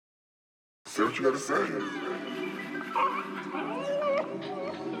Say what you gotta say.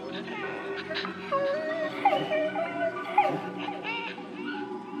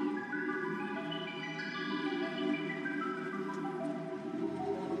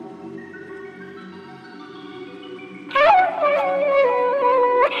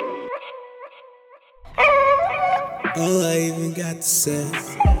 All I even got to say,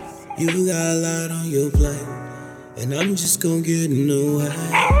 you got a lot on your plate, and I'm just gon' get in the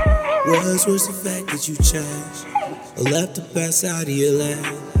way. What's worse, the fact that you changed, or left to pass out of your lane.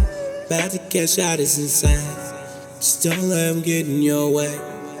 About to catch out is insane. Just don't let him get in your way.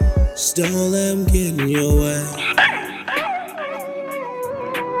 Just don't let him get in your way.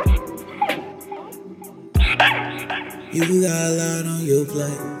 You got a lot on your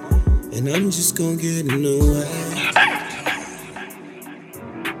plate, and I'm just gon' get in the way.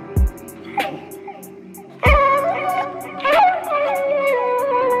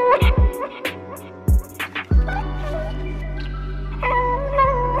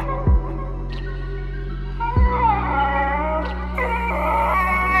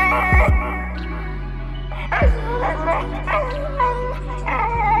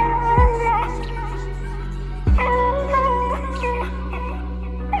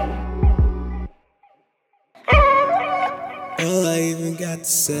 All I even got to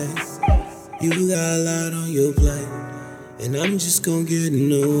say, you got a lot on your plate, and I'm just gon' get in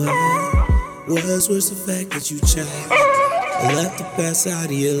the way. What's worse, the fact that you changed, or left to pass out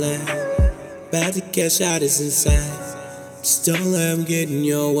of your lane. About to catch out is insane. Just don't let him get in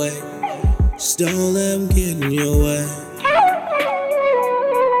your way. Just don't let him get in your way.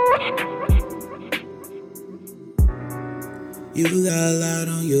 You got a lot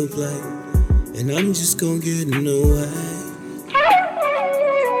on your plate, and I'm just gon' get in the way.